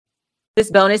This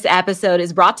bonus episode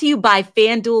is brought to you by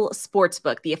FanDuel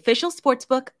Sportsbook, the official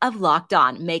sportsbook of Locked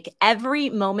On. Make every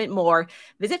moment more.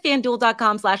 Visit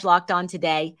FanDuel.com/LockedOn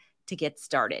today to get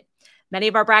started. Many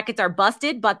of our brackets are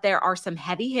busted, but there are some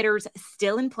heavy hitters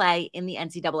still in play in the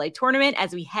NCAA tournament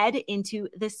as we head into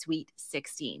the Sweet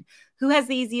 16. Who has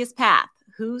the easiest path?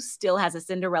 Who still has a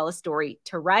Cinderella story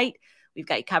to write? We've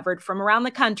got you covered from around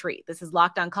the country. This is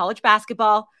Locked On College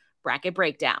Basketball Bracket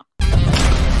Breakdown.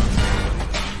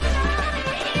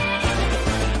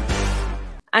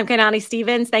 I'm Kainani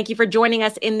Stevens. Thank you for joining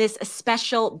us in this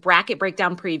special bracket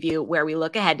breakdown preview where we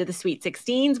look ahead to the Sweet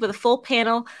 16s with a full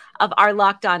panel of our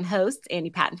Locked On hosts, Andy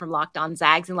Patton from Locked On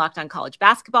Zags and Locked On College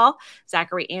Basketball,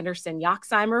 Zachary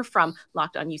Anderson-Yoxsimer from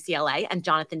Locked On UCLA, and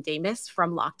Jonathan Davis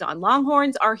from Locked On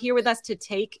Longhorns are here with us to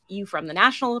take you from the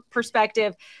national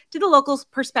perspective to the local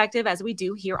perspective as we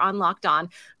do here on Locked On.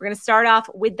 We're going to start off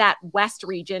with that West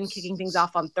region, kicking things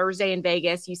off on Thursday in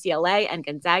Vegas. UCLA and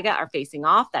Gonzaga are facing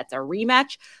off. That's a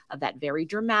rematch of that very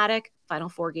dramatic Final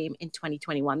Four game in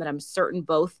 2021 that I'm certain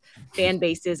both fan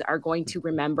bases are going to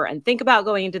remember and think about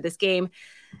going into this game.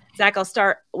 Zach, I'll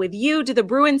start with you. Do the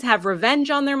Bruins have revenge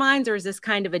on their minds, or is this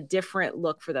kind of a different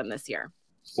look for them this year?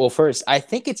 Well, first, I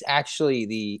think it's actually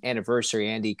the anniversary,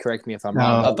 Andy, correct me if I'm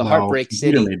wrong, of the Heartbreak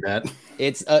City.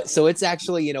 It's it's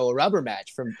actually, a rubber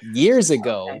match from years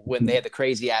ago when they had the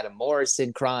crazy Adam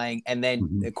Morrison crying. And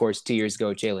then, of course, 2 years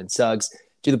ago, Jalen Suggs.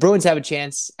 Do the Bruins have a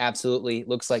chance? Absolutely.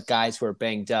 Looks like guys who are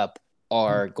banged up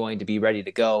are going to be ready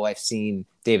to go. I've seen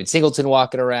David Singleton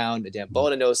walking around, Adem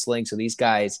Bona no sling, so these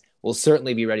guys will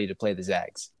certainly be ready to play the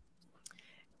Zags.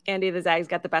 Andy, the Zags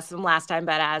got the best of them last time,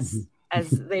 but as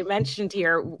they mentioned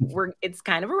here, it's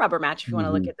kind of a rubber match if you want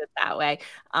to look at it that way,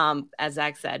 as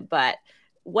Zach said. But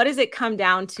what does it come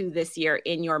down to this year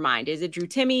in your mind? Is it Drew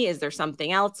Timme? Is there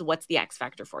something else? What's the X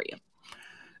factor for you?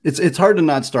 It's hard to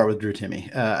not start with Drew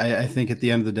Timme. I think at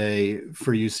the end of the day,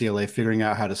 for UCLA, figuring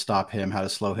out how to stop him, how to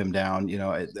slow him down,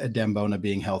 Adem Bona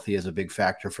being healthy is a big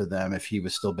factor for them. If he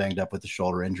was still banged up with the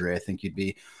shoulder injury, I think you'd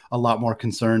be a lot more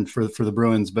concerned for the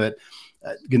Bruins. But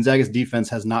Gonzaga's defense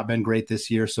has not been great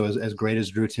this year. So as great as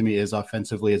Drew Timme is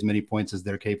offensively, as many points as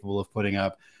they're capable of putting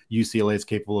up, UCLA is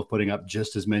capable of putting up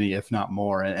just as many, if not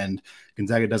more. And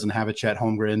Gonzaga doesn't have a Chet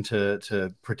Holmgren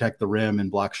to protect the rim and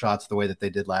block shots the way that they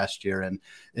did last year. And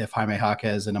if Jaime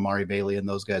Jaquez and Amari Bailey and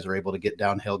those guys are able to get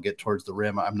downhill, get towards the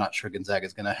rim, I'm not sure Gonzaga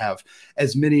is going to have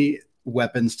as many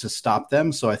weapons to stop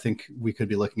them. So I think we could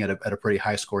be looking at a pretty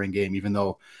high scoring game, even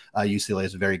though UCLA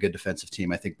is a very good defensive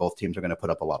team. I think both teams are going to put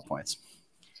up a lot of points.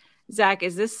 Zach,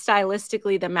 is this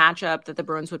stylistically the matchup that the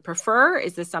Bruins would prefer?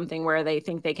 Is this something where they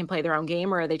think they can play their own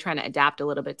game, or are they trying to adapt a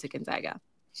little bit to Gonzaga?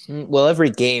 Well, every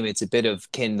game, it's a bit of,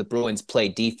 can the Bruins play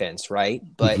defense, right?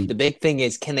 But the big thing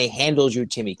is, can they handle Drew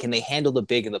Timme? Can they handle the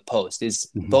big in the post? Is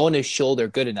Bona's shoulder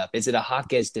good enough? Is it a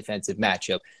Jaquez defensive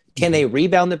matchup? Can they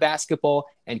rebound the basketball,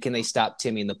 and can they stop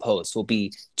Timme in the post? Will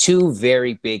be two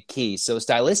very big keys. So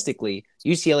stylistically,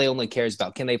 UCLA only cares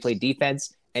about, can they play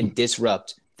defense and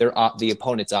disrupt the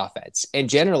opponent's offense? And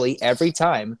generally, every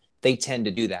time, they tend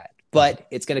to do that. But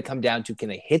it's going to come down to, can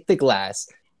they hit the glass,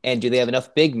 and do they have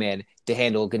enough big men to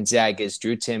handle Gonzaga's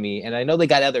Drew Timme? And I know they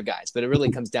got other guys, but it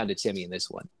really comes down to Timme in this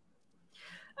one.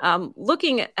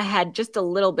 Looking ahead just a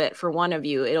little bit for one of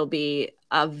you, it'll be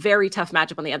a very tough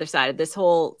matchup on the other side. This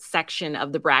whole section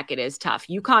of the bracket is tough.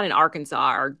 UConn and Arkansas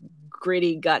are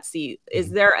gritty, gutsy. Is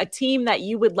there a team that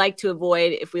you would like to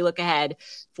avoid if we look ahead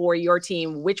for your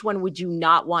team? Which one would you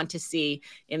not want to see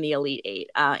in the Elite Eight?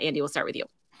 Andy, we'll start with you.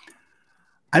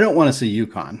 I don't want to see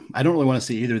UConn. I don't really want to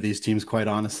see either of these teams, quite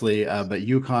honestly. But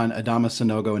UConn, Adama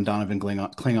Sanogo and Donovan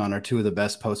Klingon are two of the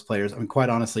best post players, quite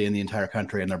honestly, in the entire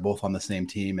country, and they're both on the same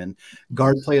team. And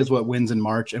guard play is what wins in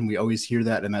March, and we always hear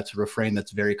that, and that's a refrain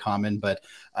that's very common. But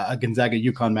a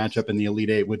Gonzaga-UConn matchup in the Elite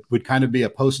Eight would kind of be a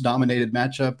post-dominated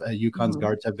matchup. UConn's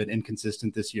guards have been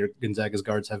inconsistent this year. Gonzaga's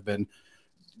guards have been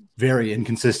very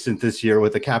inconsistent this year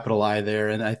with a capital I there.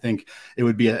 And I think it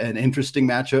would be an interesting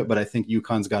matchup, but I think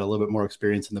UConn's got a little bit more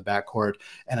experience in the backcourt.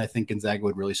 And I think Gonzaga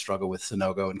would really struggle with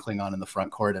Sanogo and Klingon in the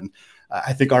front court. And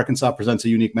I think Arkansas presents a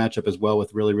unique matchup as well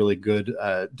with really, really good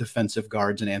defensive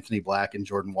guards in Anthony Black and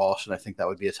Jordan Walsh. And I think that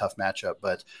would be a tough matchup,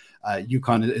 but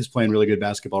UConn is playing really good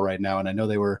basketball right now. And I know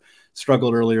they were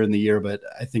struggled earlier in the year, but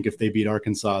I think if they beat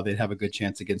Arkansas, they'd have a good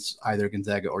chance against either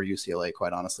Gonzaga or UCLA,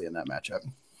 quite honestly, in that matchup.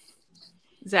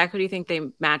 Zach, who do you think they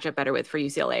match up better with for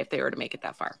UCLA if they were to make it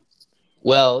that far?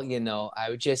 Well, I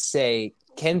would just say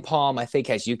Ken Palm, I think,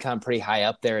 has UConn pretty high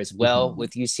up there as well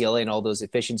with UCLA and all those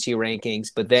efficiency rankings.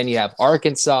 But then you have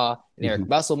Arkansas and Eric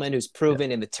Musselman, who's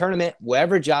proven in the tournament,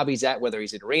 whatever job he's at, whether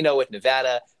he's in Reno with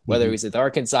Nevada, whether he's at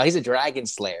Arkansas, he's a dragon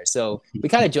slayer. So we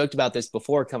kind of joked about this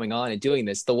before coming on and doing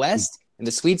this. The West and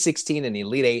the Sweet 16 and the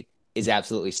Elite Eight is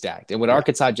absolutely stacked. And what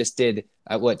Arkansas just did,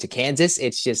 to Kansas,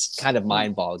 it's just kind of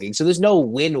mind-boggling. So there's no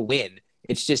win-win.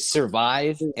 It's just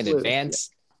survive and advance.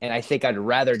 And I think I'd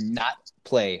rather not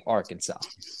play Arkansas.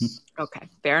 Okay,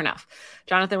 fair enough.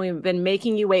 Jonathan, we've been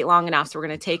making you wait long enough, so we're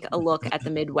going to take a look at the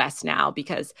Midwest now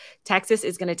because Texas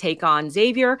is going to take on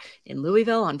Xavier in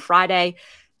Louisville on Friday.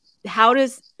 How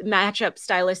does matchup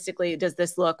stylistically does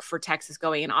this look for Texas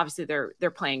going? And obviously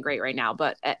they're playing great right now,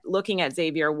 but looking at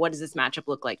Xavier, what does this matchup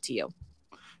look like to you?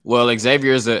 Well,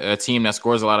 Xavier is a team that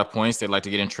scores a lot of points. They like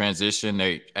to get in transition.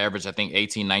 They average, I think,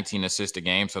 18, 19 assists a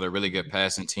game. So they're a really good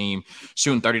passing team,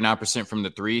 shooting 39% from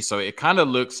the three. So it kind of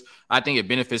looks, I think it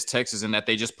benefits Texas in that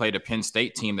they just played a Penn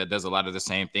State team that does a lot of the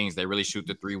same things. They really shoot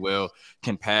the three well,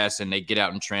 can pass, and they get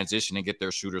out in transition and get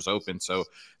their shooters open. So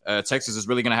Texas is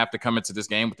really going to have to come into this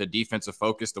game with a defensive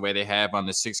focus the way they have on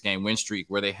the 6-game win streak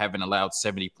where they haven't allowed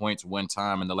 70 points one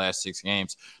time in the last 6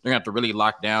 games. They're going to have to really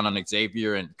lock down on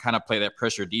Xavier and kind of play that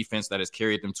pressure defense that has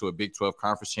carried them to a Big 12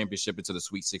 conference championship into the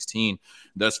Sweet 16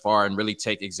 thus far and really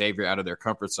take Xavier out of their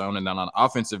comfort zone. And then on the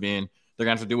offensive end, they're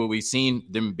going to have to do what we've seen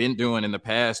them been doing in the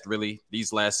past, really,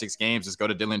 these last 6 games, is go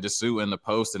to Dylan Dessou in the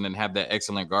post and then have that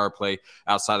excellent guard play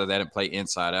outside of that and play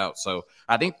inside out. So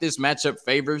I think this matchup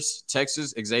favors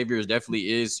Texas. Xavier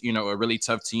definitely is, a really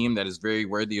tough team that is very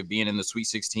worthy of being in the Sweet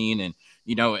 16. And,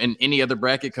 in any other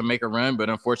bracket can make a run, but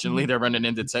unfortunately they're running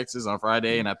into Texas on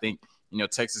Friday. And I think,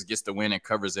 Texas gets the win and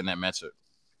covers in that matchup.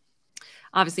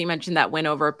 Obviously, you mentioned that win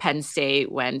over Penn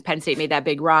State. When Penn State made that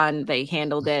big run, they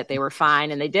handled it. They were fine,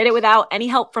 and they did it without any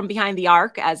help from behind the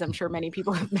arc, as I'm sure many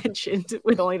people have mentioned,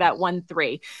 with only that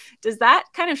 1-3. Does that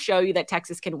kind of show you that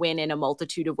Texas can win in a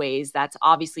multitude of ways? That's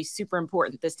obviously super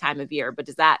important this time of year, but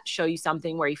does that show you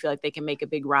something where you feel like they can make a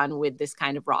big run with this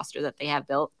kind of roster that they have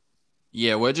built?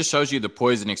 Yeah, well, it just shows you the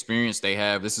poise and experience they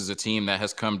have. This is a team that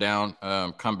has come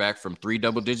back from 3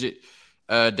 double-digit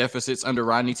deficits under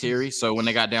Rodney Terry. So when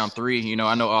they got down 3,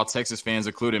 I know all Texas fans,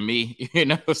 including me,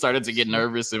 started to get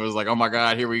nervous and was like, oh my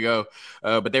God, here we go.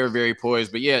 But they were very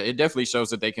poised. But yeah, it definitely shows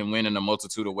that they can win in a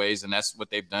multitude of ways. And that's what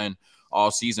they've done all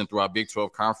season throughout Big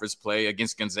 12 conference play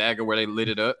against Gonzaga, where they lit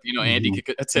it up. Andy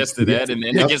could attest to that. And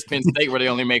then against Penn State, where they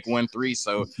only make 1-3.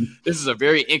 So this is a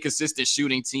very inconsistent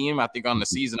shooting team. I think on the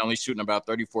season, only shooting about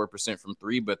 34% from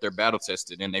 3, but they're battle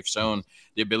tested. And they've shown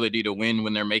the ability to win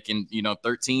when they're making,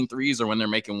 13 threes or when they're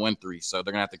making 1 3. So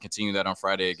they're going to have to continue that on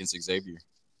Friday against Xavier.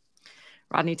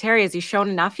 Rodney Terry, has he shown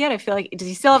enough yet? I feel like, does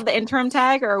he still have the interim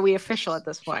tag, or are we official at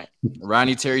this point?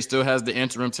 Rodney Terry still has the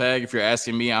interim tag. If you're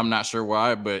asking me, I'm not sure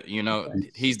why, but,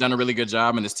 he's done a really good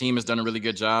job, and this team has done a really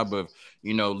good job of,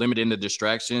 limiting the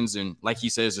distractions. And like he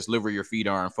says, just live where your feet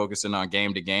are and focusing on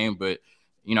game to game. But,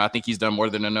 I think he's done more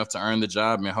than enough to earn the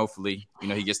job, and hopefully,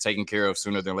 he gets taken care of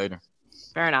sooner than later.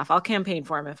 Fair enough. I'll campaign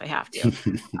for him if I have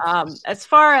to. As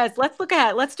far as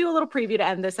let's do a little preview to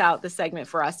end this segment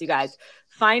for us, you guys.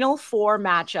 Final 4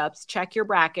 matchups. Check your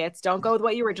brackets. Don't go with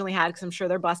what you originally had because I'm sure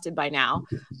they're busted by now.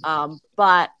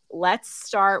 But let's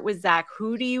start with Zach.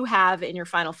 Who do you have in your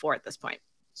Final 4 at this point?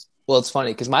 Well, it's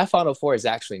funny because my Final 4 is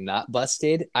actually not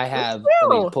busted. I have,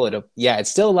 let me pull it up. Yeah,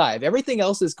 it's still alive. Everything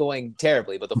else is going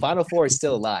terribly, but the Final 4 is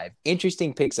still alive.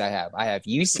 Interesting picks I have. I have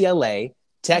UCLA,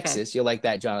 Texas, You'll like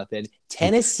that, Jonathan,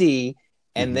 Tennessee,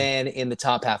 and then in the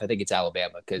top half, I think it's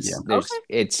Alabama because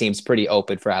it seems pretty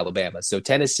open for Alabama. So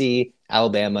Tennessee,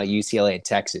 Alabama, UCLA, and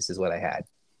Texas is what I had.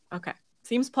 Okay.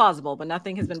 Seems plausible, but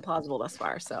nothing has been plausible thus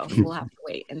far. So we'll have to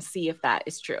wait and see if that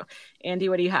is true. Andy,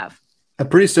 what do you have?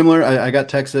 Pretty similar. I got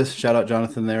Texas. Shout out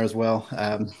Jonathan there as well.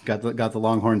 Got the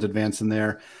Longhorns advancing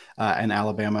there, and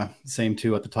Alabama, same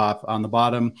 2 at the top. On the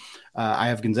bottom, I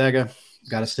have Gonzaga.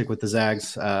 Got to stick with the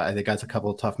Zags. I think that's a couple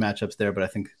of tough matchups there, but I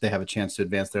think they have a chance to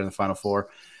advance there in the Final 4.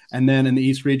 And then in the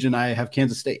East region, I have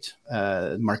Kansas State.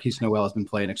 Marquise Noel has been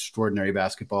playing extraordinary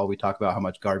basketball. We talk about how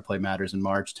much guard play matters in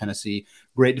March. Tennessee,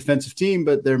 great defensive team,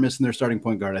 but they're missing their starting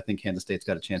point guard. I think Kansas State's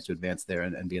got a chance to advance there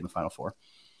and be in the Final 4.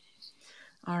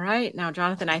 All right. Now,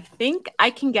 Jonathan, I think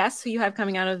I can guess who you have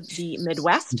coming out of the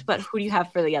Midwest, but who do you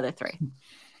have for the other 3?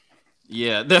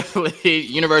 Yeah, definitely.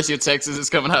 University of Texas is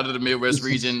coming out of the Midwest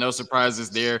region. No surprises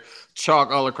there.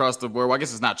 Chalk all across the board. Well, I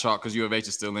guess it's not chalk because U of H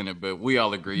is still in it, but we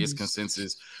all agree it's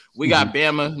consensus. We got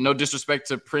Bama. No disrespect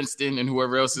to Princeton and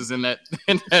whoever else is in that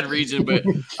region, but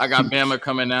I got Bama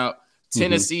coming out.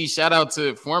 Tennessee, shout out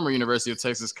to former University of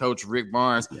Texas coach Rick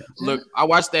Barnes. Yeah. Look, I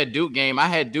watched that Duke game. I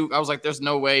had Duke. I was like, there's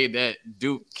no way that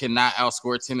Duke cannot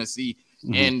outscore Tennessee.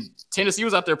 And Tennessee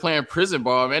was out there playing prison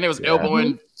ball, man. It was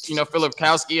elbowing,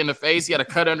 Filipkowski in the face. He had a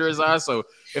cut under his eye. So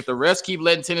if the refs keep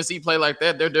letting Tennessee play like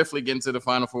that, they're definitely getting to the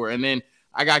Final Four. And then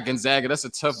I got Gonzaga. That's a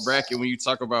tough bracket when you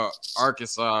talk about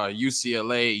Arkansas,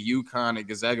 UCLA, UConn, and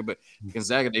Gonzaga. But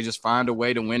Gonzaga, they just find a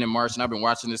way to win in March. And I've been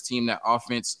watching this team. That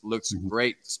offense looks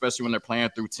great, especially when they're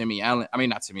playing through Timmy Allen. I mean,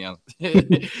 not Timmy Allen.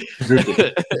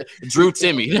 Drew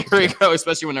Timmy. There we go.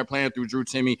 Especially when they're playing through Drew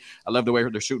Timmy. I love the way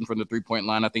they're shooting from the three-point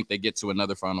line. I think they get to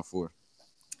another Final Four.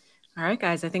 All right,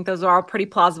 guys. I think those are all pretty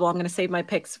plausible. I'm going to save my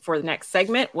picks for the next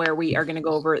segment where we are going to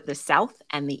go over the South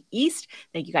and the East.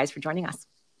 Thank you guys for joining us.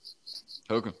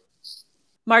 Okay.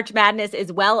 March Madness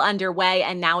is well underway,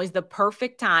 and now is the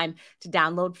perfect time to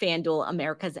download FanDuel,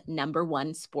 America's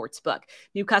 #1 sportsbook.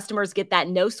 New customers get that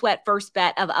no-sweat first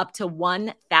bet of up to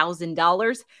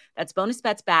 $1,000. That's bonus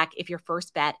bets back if your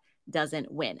first bet doesn't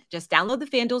win. Just download the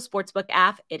FanDuel Sportsbook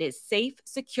app. It is safe,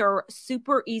 secure,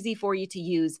 super easy for you to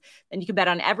use. Then you can bet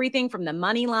on everything from the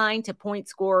money line to point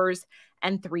scorers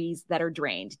and threes that are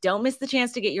drained. Don't miss the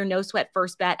chance to get your no-sweat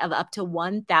first bet of up to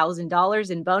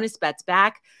 $1,000 in bonus bets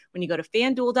back when you go to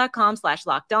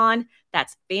FanDuel.com/lockedon.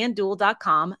 That's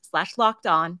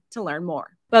FanDuel.com/lockedon to learn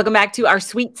more. Welcome back to our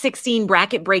Sweet 16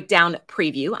 bracket breakdown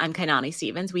preview. I'm Kainani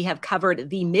Stevens. We have covered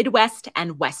the Midwest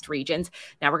and West regions.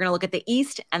 Now we're going to look at the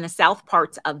East and the South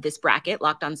parts of this bracket.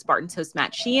 Locked On Spartans host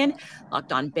Matt Sheehan.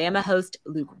 Locked On Bama host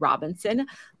Luke Robinson.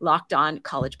 Locked On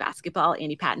College Basketball.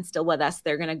 Andy Patton still with us.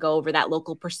 They're going to go over that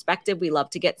local perspective we love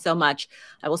to get so much.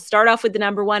 I will start off with the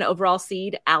 #1 overall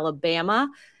seed, Alabama.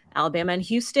 Alabama and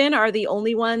Houston are the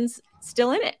only ones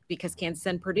still in it because Kansas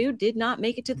and Purdue did not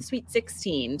make it to the Sweet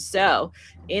 16. So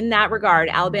in that regard,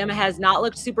 Alabama has not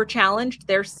looked super challenged.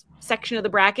 Their section of the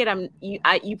bracket,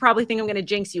 you probably think I'm going to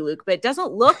jinx you, Luke, but it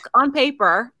doesn't look on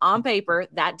paper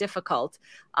that difficult.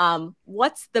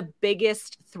 What's the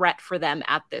biggest threat for them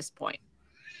at this point?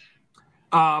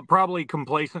 Probably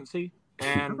complacency.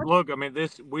 And look, I mean,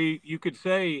 you could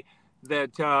say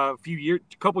that a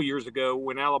couple years ago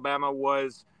when Alabama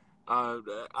was a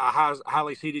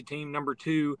highly seeded team,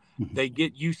 #2. They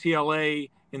get UCLA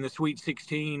in the Sweet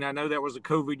 16. I know that was a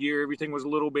COVID year. Everything was a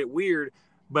little bit weird,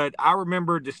 but I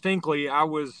remember distinctly I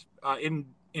was in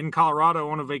Colorado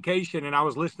on a vacation, and I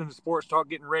was listening to Sports Talk,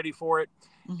 getting ready for it.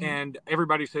 And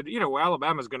everybody said,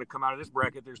 Alabama's going to come out of this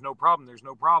bracket. There's no problem.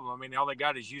 I mean, all they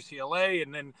got is UCLA,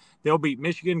 and then they'll beat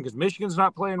Michigan because Michigan's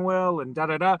not playing well, and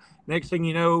da-da-da. Next thing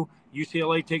you know,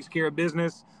 UCLA takes care of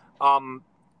business.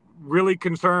 Really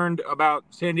concerned about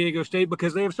San Diego State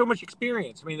because they have so much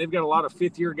experience. I mean, they've got a lot of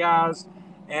fifth-year guys,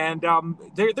 and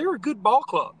they're a good ball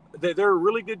club. They're a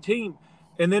really good team.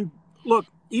 And then, look,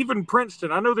 even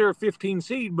Princeton, I know they're a 15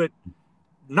 seed, but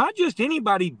not just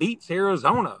anybody beats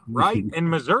Arizona, right? And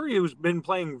Missouri has been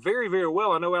playing very, very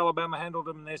well. I know Alabama handled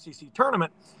them in the SEC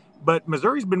tournament, but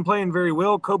Missouri's been playing very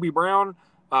well. Kobe Brown,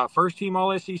 first-team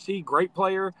All-SEC, great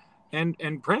player,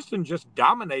 and Princeton just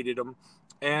dominated them.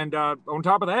 And on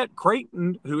top of that,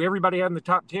 Creighton, who everybody had in the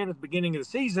top 10 at the beginning of the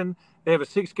season, they have a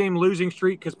 6-game losing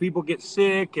streak because people get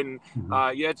sick and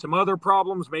you had some other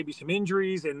problems, maybe some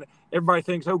injuries, and everybody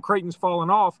thinks, Creighton's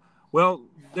falling off. Well,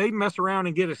 they mess around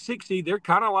and get a 6 seed. They're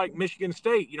kind of like Michigan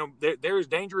State. They're as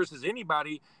dangerous as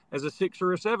anybody as a 6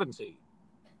 or a 7 seed.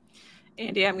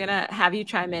 Andy, I'm going to have you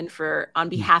chime in on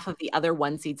behalf of the other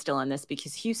 1 seed still in this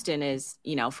because Houston is,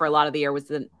 for a lot of the year was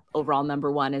the overall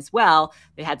 #1 as well.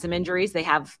 They had some injuries. They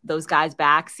have those guys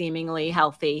back seemingly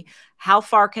healthy. How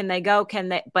far can they go?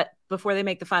 But before they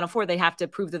make the Final Four, they have to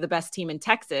prove they're the best team in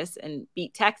Texas and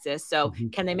beat Texas. So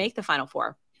can they make the Final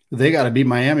Four? They got to beat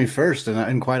Miami first.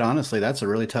 And quite honestly, that's a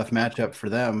really tough matchup for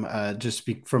them. Just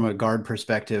from a guard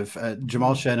perspective,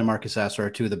 Jamal Shead and Marcus Sasser are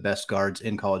 2 of the best guards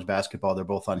in college basketball. They're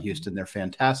both on Houston. They're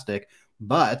fantastic.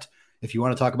 But if you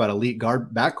want to talk about elite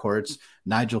guard backcourts,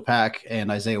 Nigel Pack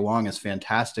and Isaiah Wong is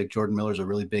fantastic. Jordan Miller's a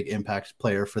really big impact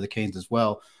player for the Canes as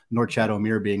well. Norchad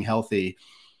Omier being healthy.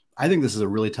 I think this is a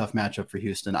really tough matchup for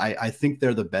Houston. I think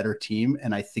they're the better team,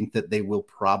 and I think that they will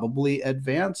probably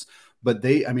advance. But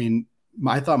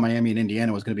I thought Miami and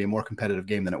Indiana was going to be a more competitive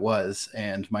game than it was,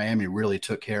 and Miami really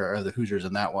took care of the Hoosiers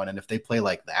in that one. And if they play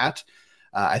like that,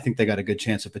 I think they got a good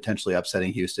chance of potentially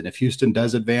upsetting Houston. If Houston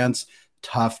does advance,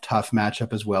 tough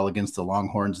matchup as well against the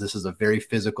Longhorns. This is a very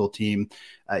physical team.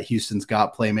 Houston's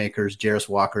got playmakers. Jarris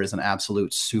Walker is an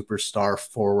absolute superstar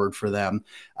forward for them.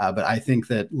 But I think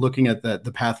that looking at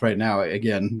the path right now,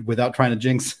 again, without trying to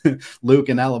jinx Luke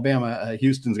and Alabama,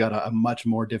 Houston's got a much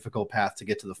more difficult path to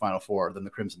get to the Final Four than the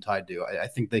Crimson Tide do. I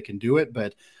think they can do it,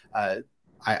 but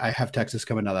I have Texas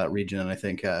coming out of that region, and I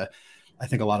think a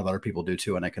lot of other people do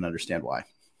too, and I can understand why.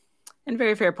 And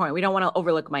very fair point. We don't want to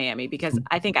overlook Miami because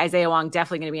I think Isaiah Wong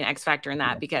definitely going to be an X factor in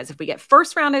that, because if we get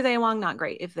first round Isaiah Wong, not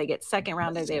great. If they get second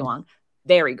round Isaiah Wong,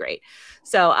 very great.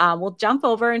 So we'll jump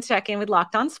over and check in with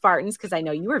Locked On Spartans, because I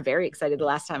know you were very excited the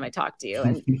last time I talked to you,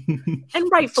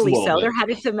 and rightfully so. They're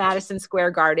headed to Madison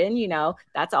Square Garden.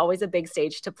 That's always a big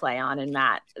stage to play on. And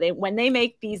Matt, when they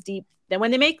make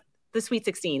the Sweet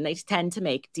 16, they tend to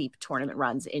make deep tournament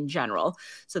runs in general.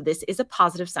 So this is a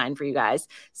positive sign for you guys.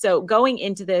 So going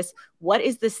into this, what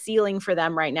is the ceiling for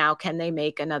them right now? Can they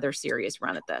make another serious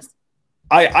run at this?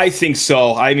 I think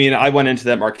so. I mean, I went into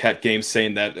that Marquette game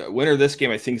saying that winner of this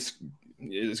game, I think,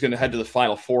 is going to head to the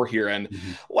Final Four here. And,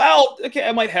 well, okay,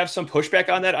 I might have some pushback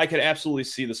on that. I could absolutely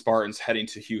see the Spartans heading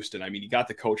to Houston. I mean, you got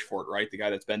the coach for it, right? The guy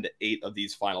that's been to 8 of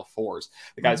these Final Fours.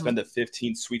 The guy that's been to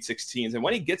 15 Sweet 16s. And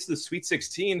when he gets to the Sweet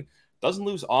 16, doesn't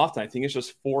lose often. I think it's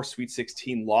just 4 Sweet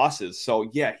 16 losses. So,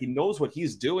 yeah, he knows what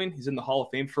he's doing. He's in the Hall of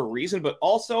Fame for a reason. But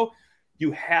also,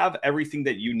 you have everything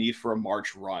that you need for a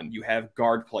March run. You have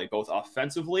guard play, both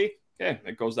offensively. Okay,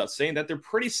 it goes without saying that they're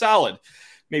pretty solid.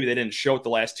 Maybe they didn't show it the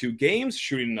last 2 games,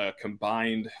 shooting a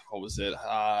combined,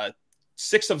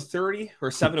 6 of 30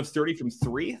 or 7 of 30 from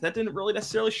 3. That didn't really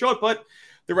necessarily show it, but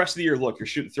the rest of the year, look, you're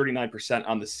shooting 39%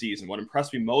 on the season. What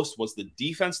impressed me most was the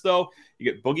defense, though.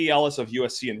 You get Boogie Ellis of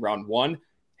USC in round 1,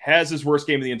 has his worst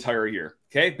game of the entire year.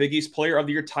 Okay, Big East Player of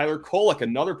the Year, Tyler Kolek,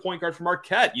 another point guard from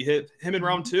Marquette. You hit him in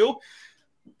round 2.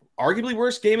 Arguably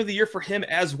worst game of the year for him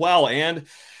as well. And,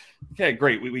 okay,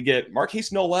 great. We get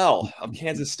Marquise Noel of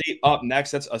Kansas State up next.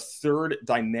 That's a 3rd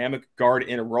dynamic guard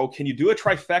in a row. Can you do a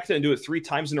trifecta and do it 3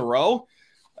 times in a row?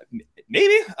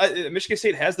 Maybe. Michigan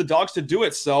State has the dogs to do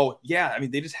it. So, yeah, I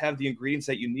mean, they just have the ingredients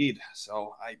that you need.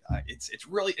 So, it's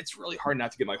really hard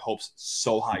not to get my hopes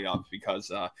so high up,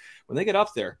 because when they get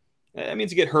up there, that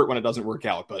means you get hurt when it doesn't work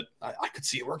out, but I could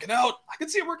see it working out.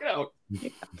 Yeah.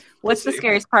 What's the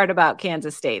scariest part about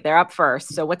Kansas State? They're up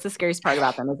first. So what's the scariest part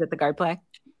about them? Is it the guard play?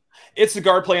 It's the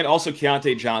guard play, and also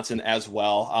Keontae Johnson as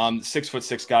well.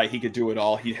 6'6" guy. He could do it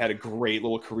all. He had a great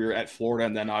little career at Florida,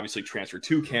 and then obviously transferred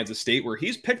to Kansas State, where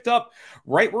he's picked up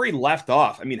right where he left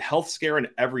off. I mean, health scare and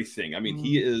everything. I mean,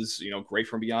 he is, great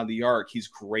from beyond the arc. He's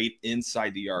great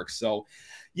inside the arc. So,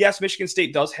 yes, Michigan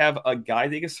State does have a guy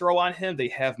they can throw on him. They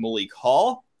have Malik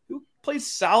Hall, who plays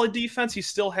solid defense. He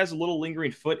still has a little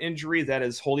lingering foot injury that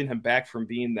is holding him back from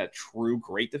being that true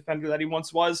great defender that he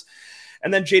once was.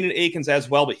 And then Jaden Akins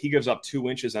as well, but he gives up 2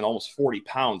 inches and almost 40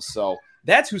 pounds. So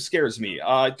that's who scares me.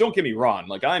 Don't get me wrong.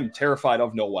 Like, I'm terrified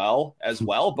of Noel as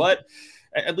well, but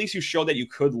at least you show that you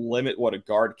could limit what a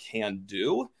guard can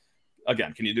do.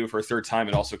 Again, can you do it for a 3rd time?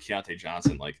 And also Keontae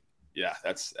Johnson. Like, yeah,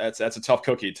 that's a tough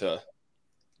cookie to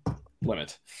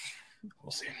limit. We'll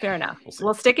see. Fair enough.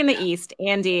 We'll stick in the East.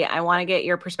 Andy, I want to get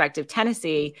your perspective.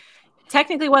 Tennessee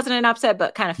technically wasn't an upset,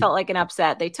 but kind of felt like an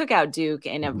upset. They took out Duke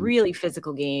in a really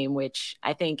physical game, which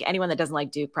I think anyone that doesn't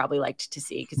like Duke probably liked to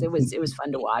see, because it was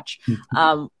fun to watch.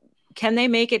 Can they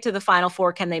make it to the Final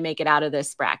Four? Can they make it out of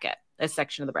this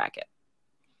section of the bracket?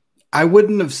 I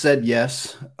wouldn't have said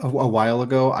yes a while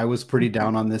ago. I was pretty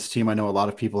down on this team. I know a lot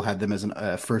of people had them as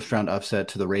a first-round upset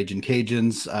to the Ragin'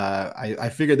 Cajuns. I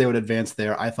figured they would advance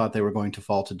there. I thought they were going to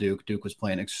fall to Duke. Duke was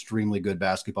playing extremely good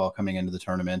basketball coming into the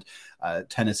tournament.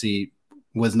 Tennessee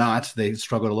was not. They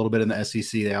struggled a little bit in the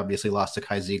SEC. They obviously lost to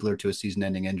Kai Ziegler to a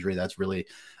season-ending injury. That's really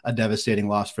a devastating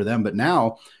loss for them. But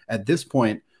now, at this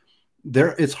point,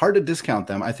 it's hard to discount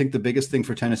them. I think the biggest thing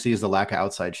for Tennessee is the lack of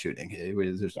outside shooting.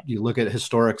 You look at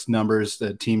historic numbers,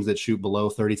 the teams that shoot below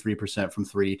 33% from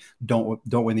 3 don't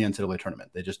win the NCAA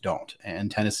tournament. They just don't.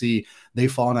 And Tennessee, they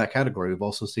fall in that category. We've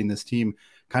also seen this team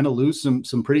kind of lose some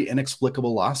pretty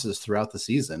inexplicable losses throughout the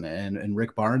season. And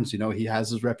Rick Barnes, he has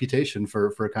his reputation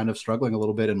for kind of struggling a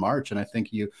little bit in March. And I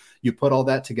think you put all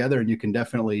that together, and you can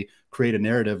definitely create a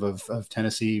narrative of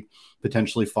Tennessee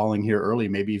potentially falling here early,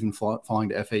 maybe even falling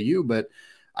to FAU. But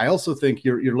I also think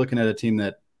you're looking at a team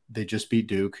that they just beat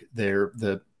Duke. They're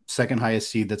the 2nd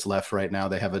highest seed that's left right now.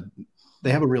 They have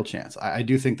a real chance. I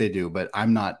do think they do, but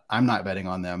I'm not betting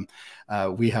on them.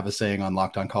 We have a saying on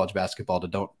Locked On College Basketball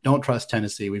to don't trust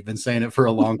Tennessee. We've been saying it for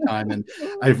a long time, and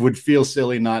I would feel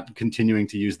silly not continuing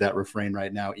to use that refrain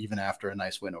right now, even after a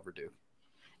nice win over Duke.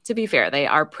 To be fair, they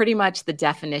are pretty much the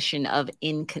definition of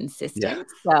inconsistent.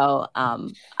 So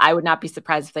I would not be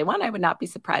surprised if they won. I would not be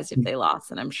surprised if they lost.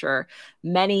 And I'm sure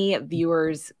many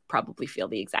viewers probably feel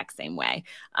the exact same way.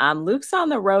 Luke's on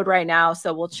the road right now,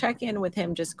 so we'll check in with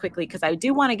him just quickly because I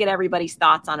do want to get everybody's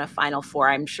thoughts on a Final Four.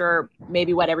 I'm sure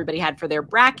maybe what everybody had for their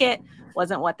bracket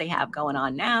wasn't what they have going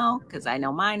on now, because I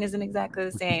know mine isn't exactly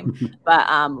the same.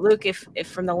 But Luke, if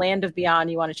from the land of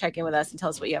beyond you want to check in with us and tell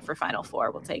us what you have for Final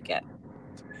Four, we'll take it.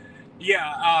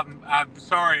 Yeah, I'm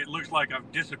sorry. It looks like I've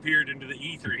disappeared into the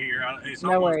ether here.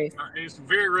 No worries. It's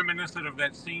very reminiscent of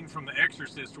that scene from The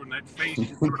Exorcist when that face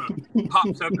just sort of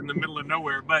pops up in the middle of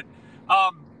nowhere. But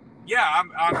yeah,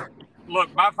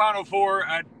 look, my Final Four.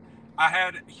 I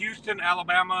had Houston,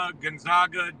 Alabama,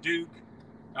 Gonzaga, Duke,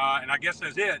 and I guess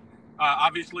that's it.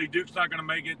 Obviously, Duke's not going to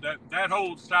make it. That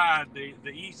whole side, the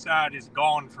east side, is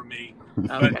gone for me.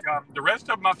 Okay. But the rest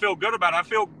of them I feel good about. I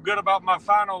feel good about my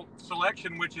final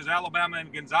selection, which is Alabama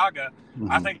and Gonzaga.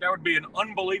 I think that would be an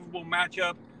unbelievable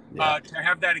matchup to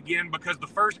have that again, because the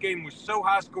first game was so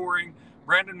high scoring.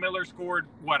 Brandon Miller scored,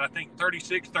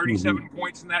 36, 37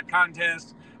 points in that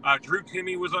contest. Drew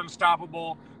Timme was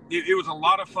unstoppable. It was a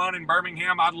lot of fun in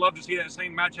Birmingham. I'd love to see that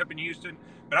same matchup in Houston.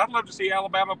 But I'd love to see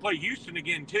Alabama play Houston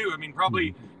again, too. I mean,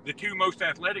 probably the two most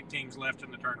athletic teams left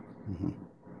in the tournament.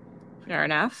 Fair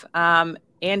enough.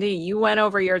 Andy, you went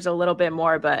over yours a little bit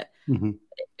more, but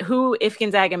who, if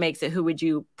Gonzaga makes it, who would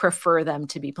you prefer them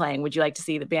to be playing? Would you like to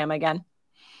see the Bama again?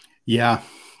 Yeah,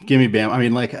 give me Bama. I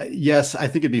mean, yes, I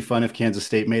think it'd be fun if Kansas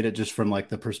State made it, just from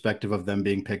the perspective of them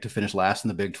being picked to finish last in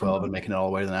the Big 12 and making it all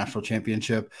the way to the national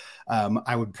championship.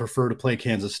 I would prefer to play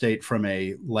Kansas State from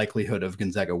a likelihood of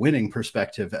Gonzaga winning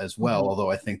perspective as well, although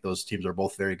I think those teams are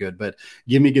both very good. But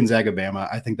give me Gonzaga, Bama.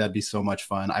 I think that'd be so much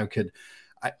fun.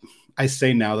 I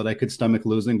say now that I could stomach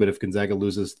losing, but if Gonzaga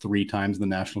loses 3 times in the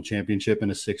national championship in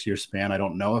a 6-year span, I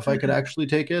don't know if I could actually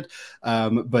take it.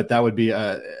 But that would be,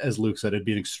 as Luke said, it'd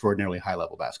be an extraordinarily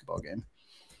high-level basketball game.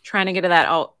 Trying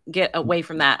to get away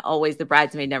from that. Always the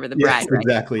bridesmaid, never the bride. Yes,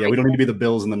 exactly. Right? Yeah, we don't need to be the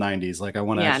Bills in the 90s. I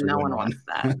want to. Yeah, no one wants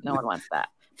that. No one wants that.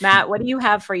 Matt, what do you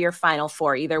have for your Final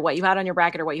Four? Either what you had on your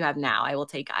bracket or what you have now. I will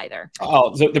take either.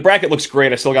 Oh, the bracket looks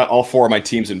great. I still got all 4 of my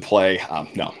teams in play.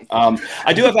 No.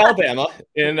 I do have Alabama,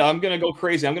 and I'm going to go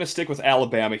crazy. I'm going to stick with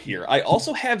Alabama here. I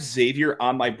also have Xavier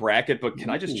on my bracket, but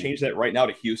can I just change that right now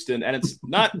to Houston? And it's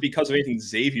not because of anything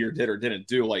Xavier did or didn't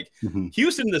do.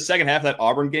 Houston in the second half of that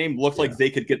Auburn game looked like they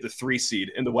could get the 3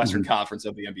 seed in the Western Conference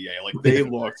of the NBA. They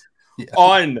looked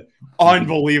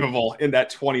unbelievable in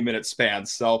that 20-minute span.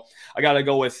 So I got to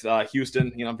go with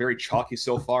Houston. I'm very chalky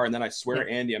so far. And then I swear,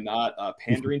 Andy, I'm not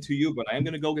pandering to you, but I am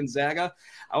going to go Gonzaga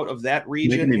out of that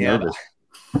region. Nervous.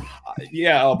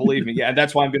 Believe me. Yeah, and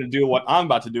that's why I'm going to do what I'm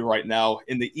about to do right now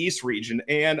in the East region.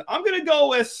 And I'm going to go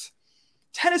with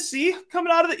Tennessee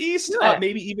coming out of the East,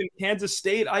 maybe even Kansas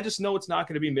State. I just know it's not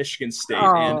going to be Michigan State.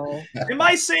 And am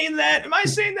I saying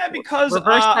that because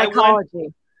reverse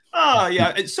psychology?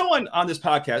 Yeah. Someone on this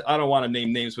podcast, I don't want to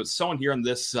name names, but someone here on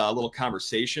this little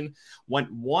conversation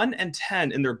went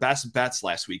 1-10 in their best bets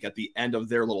last week at the end of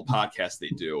their little podcast they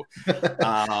do.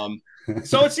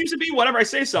 So it seems to be whenever I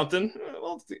say something,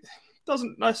 it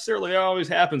doesn't necessarily always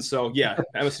happen. So yeah,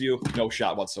 MSU, no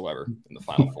shot whatsoever in the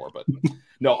Final Four. But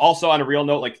no, also on a real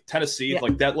note, Tennessee,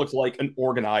 that looked like an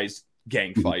organized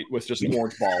gang fight with just an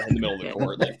orange ball in the middle of the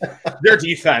court. Their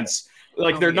defense.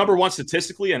 They're number one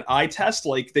statistically, and eye test,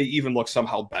 they even look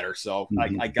somehow better. So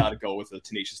I got to go with a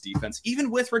tenacious defense. Even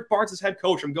with Rick Barnes as head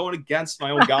coach, I'm going against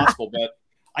my own gospel, but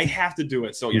I have to do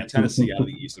it. So yeah, Tennessee out of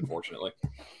the East, unfortunately.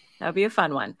 That'd be a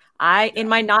fun one. In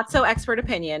my not so expert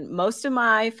opinion, most of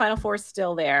my Final Four is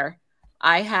still there.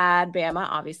 I had Bama,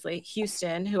 obviously,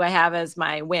 Houston, who I have as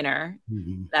my winner.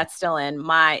 That's still in.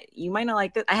 You might not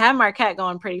like this. I had Marquette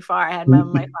going pretty far. I had my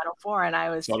Final Four, and I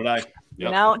was. So did I.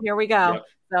 Here we go. Yep.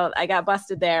 So I got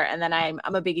busted there, and then I'm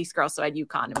a Big East girl, so I had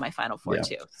UConn in my Final Four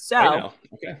too. So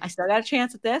I still got a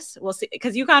chance at this. We'll see,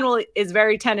 because UConn is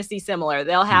very Tennessee similar.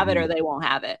 They'll have it or they won't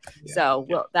have it.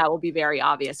 That will be very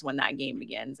obvious when that game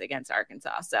begins against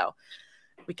Arkansas. So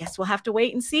we guess we'll have to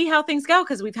wait and see how things go,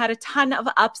 because we've had a ton of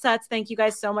upsets. Thank you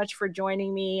guys so much for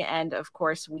joining me. And of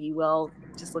course, we will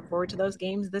just look forward to those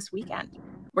games this weekend.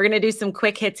 We're going to do some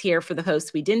quick hits here for the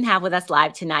hosts we didn't have with us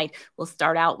live tonight. We'll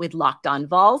start out with Locked On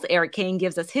Vols. Eric Kane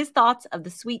gives us his thoughts of the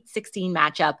Sweet 16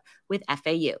 matchup with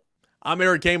FAU. I'm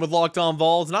Eric Kane with Locked On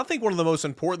Vols, and I think one of the most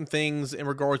important things in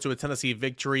regards to a Tennessee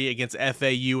victory against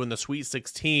FAU in the Sweet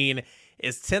 16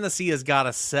 is Tennessee has got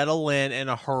to settle in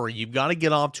a hurry. You've got to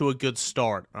get off to a good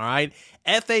start, all right?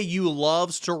 FAU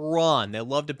loves to run. They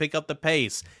love to pick up the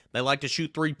pace. They like to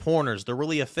shoot 3-pointers. They're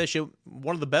really efficient,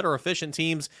 one of the better efficient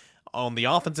teams on the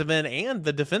offensive end and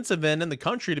the defensive end in the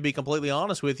country, to be completely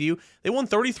honest with you. They won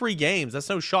 33 games. That's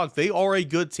no shock. They are a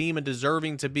good team and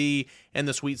deserving to be in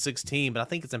the Sweet 16, but I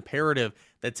think it's imperative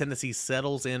that Tennessee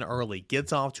settles in early,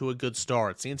 gets off to a good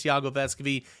start. Santiago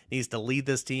Vescovi needs to lead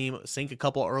this team, sink a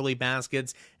couple early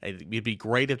baskets. It'd be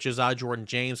great if Josiah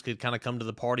Jordan-James could kind of come to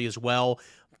the party as well,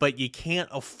 but you can't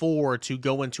afford to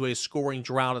go into a scoring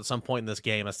drought at some point in this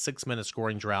game, a 6-minute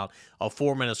scoring drought, a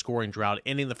 4-minute scoring drought,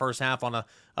 ending the first half on a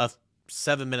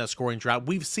 7-minute scoring drought.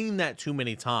 We've seen that too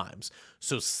many times.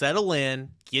 So settle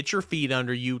in, get your feet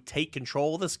under you, take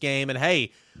control of this game, and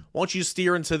hey, won't you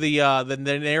steer into the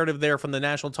narrative there from the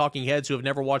national talking heads who have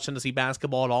never watched Tennessee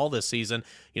basketball at all this season?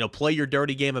 Play your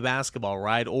dirty game of basketball,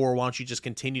 right? Or why don't you just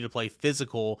continue to play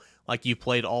physical like you've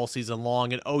played all season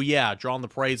long? And oh yeah, drawing the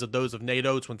praise of those of Nate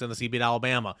Oates when Tennessee beat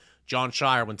Alabama, John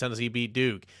Shire when Tennessee beat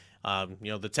Duke,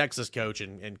 the Texas coach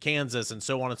and Kansas and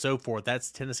so on and so forth.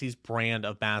 That's Tennessee's brand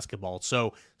of basketball.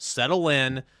 So settle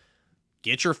in,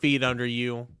 get your feet under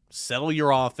you, settle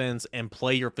your offense, and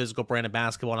play your physical brand of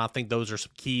basketball. And I think those are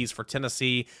some keys for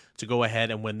Tennessee to go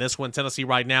ahead and win this one. Tennessee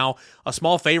right now, a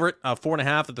small favorite,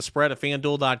 4.5 at the spread at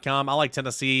FanDuel.com. I like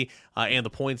Tennessee and the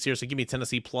points here, so give me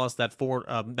Tennessee plus that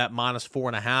minus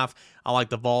 4.5. I like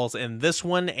the Vols in this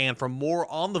one. And for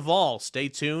more on the Vols, stay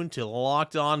tuned to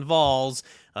Locked On Vols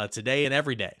today and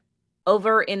every day.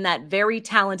 Over in that very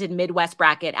talented Midwest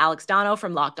bracket, Alex Dono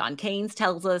from Locked On Canes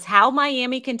tells us how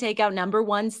Miami can take out number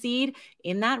 1 seed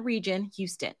in that region,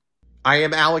 Houston. I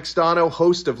am Alex Dono,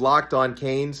 host of Locked On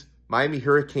Canes. Miami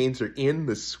Hurricanes are in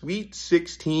the Sweet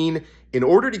 16. In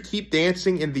order to keep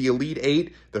dancing in the Elite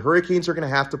 8, the Hurricanes are going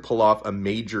to have to pull off a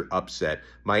major upset.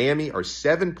 Miami are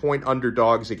 7-point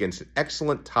underdogs against an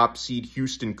excellent top seed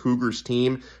Houston Cougars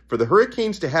team. For the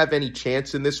Hurricanes to have any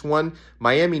chance in this one,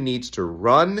 Miami needs to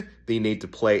run. They need to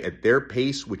play at their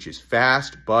pace, which is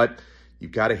fast, but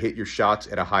you've got to hit your shots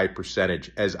at a high percentage.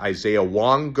 As Isaiah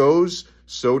Wong goes,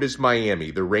 so does Miami.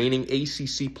 The reigning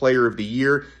ACC Player of the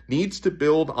Year needs to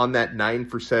build on that 9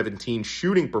 for 17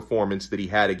 shooting performance that he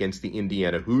had against the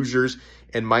Indiana Hoosiers,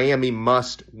 and Miami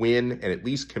must win and at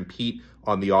least compete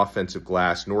on the offensive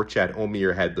glass. Norchad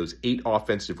Omier had those 8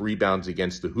 offensive rebounds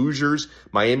against the Hoosiers.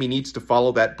 Miami needs to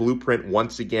follow that blueprint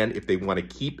once again if they want to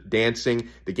keep dancing.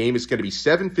 The game is going to be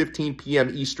 7:15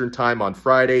 p.m. Eastern Time on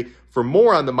Friday. For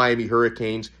more on the Miami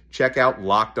Hurricanes, check out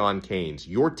Locked On Canes,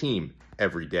 your team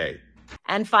every day.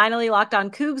 And finally, Locked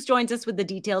On Cougs joins us with the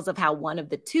details of how one of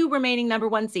the 2 remaining number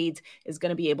 1 seeds is going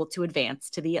to be able to advance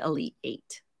to the Elite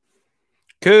 8.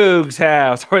 Cougs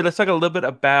house. All right, let's talk a little bit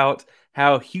about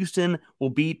how Houston will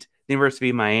beat the University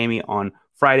of Miami on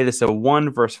Friday. This is a 1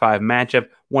 versus 5 matchup,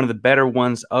 one of the better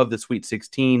ones of the Sweet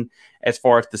 16 as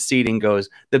far as the seeding goes.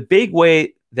 The big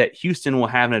way that Houston will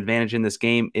have an advantage in this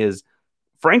game is,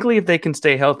 frankly, if they can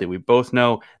stay healthy. We both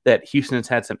know that Houston has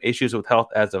had some issues with health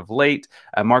as of late.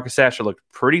 Marcus Asher looked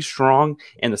pretty strong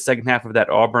in the second half of that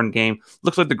Auburn game.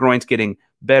 Looks like the groin's getting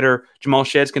better. Jamal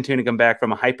Shedd's continuing to come back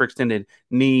from a hyperextended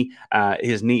knee.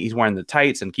 His knee, he's wearing the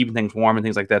tights and keeping things warm and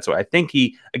things like that. So I think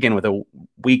he, again, with a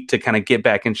week to kind of get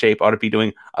back in shape, ought to be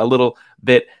doing a little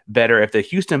bit better. If the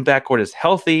Houston backcourt is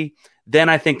healthy, then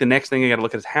I think the next thing you got to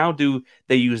look at is how do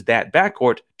they use that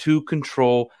backcourt to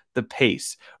control the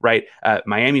pace, right?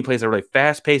 Miami plays a really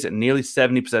fast pace at nearly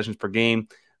 70 possessions per game.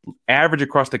 Average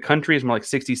across the country is more like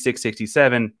 66,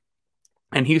 67.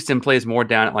 And Houston plays more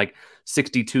down at like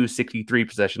 62, 63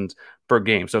 possessions per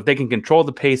game. So if they can control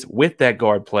the pace with that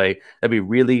guard play, that'd be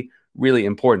really, really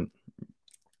important.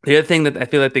 The other thing that I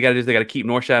feel like they got to do is they got to keep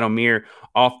Norchad Omier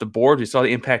off the board. We saw the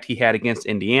impact he had against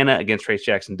Indiana, against Trace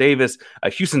Jackson Davis.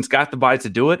 Houston's got the bodies to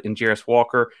do it in Jarris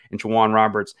Walker and Juwan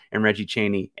Roberts and Reggie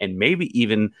Chaney and maybe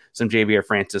even some Javier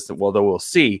Francis, although we'll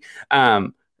see.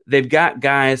 They've got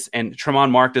guys, and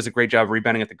Tremont Mark does a great job of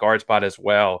rebounding at the guard spot as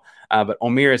well. But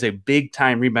Omier is a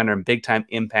big-time rebounder and big-time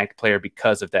impact player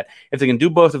because of that. If they can do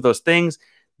both of those things,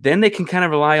 then they can kind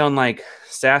of rely on, like,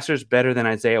 Sasser's better than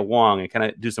Isaiah Wong and kind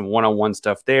of do some one-on-one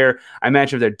stuff there. I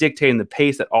imagine if they're dictating the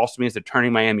pace, that also means they're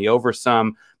turning Miami over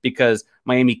some because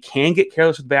Miami can get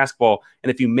careless with basketball. And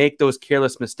if you make those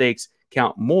careless mistakes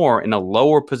count more in a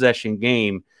lower possession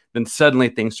game, then suddenly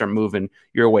things start moving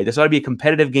your way. This ought to be a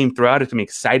competitive game throughout. It's going to be an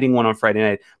exciting one on Friday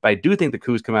night. But I do think the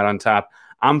Cougs come out on top.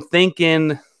 I'm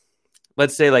thinking,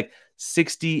 let's say, like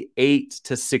 68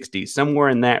 to 60, somewhere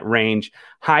in that range.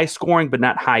 High scoring, but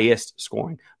not highest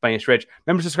scoring by any stretch.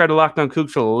 Remember to subscribe to Locked On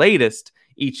Cougs for the latest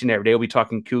each and every day. We'll be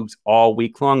talking Cougs all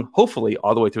week long, hopefully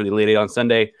all the way through the Elite 8 on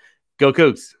Sunday. Go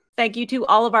Cougs! Thank you to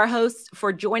all of our hosts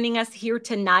for joining us here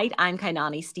tonight. I'm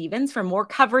Kainani Stevens. For more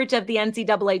coverage of the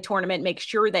NCAA tournament, make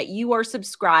sure that you are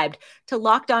subscribed to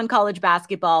Locked On College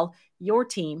Basketball, your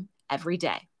team every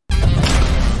day.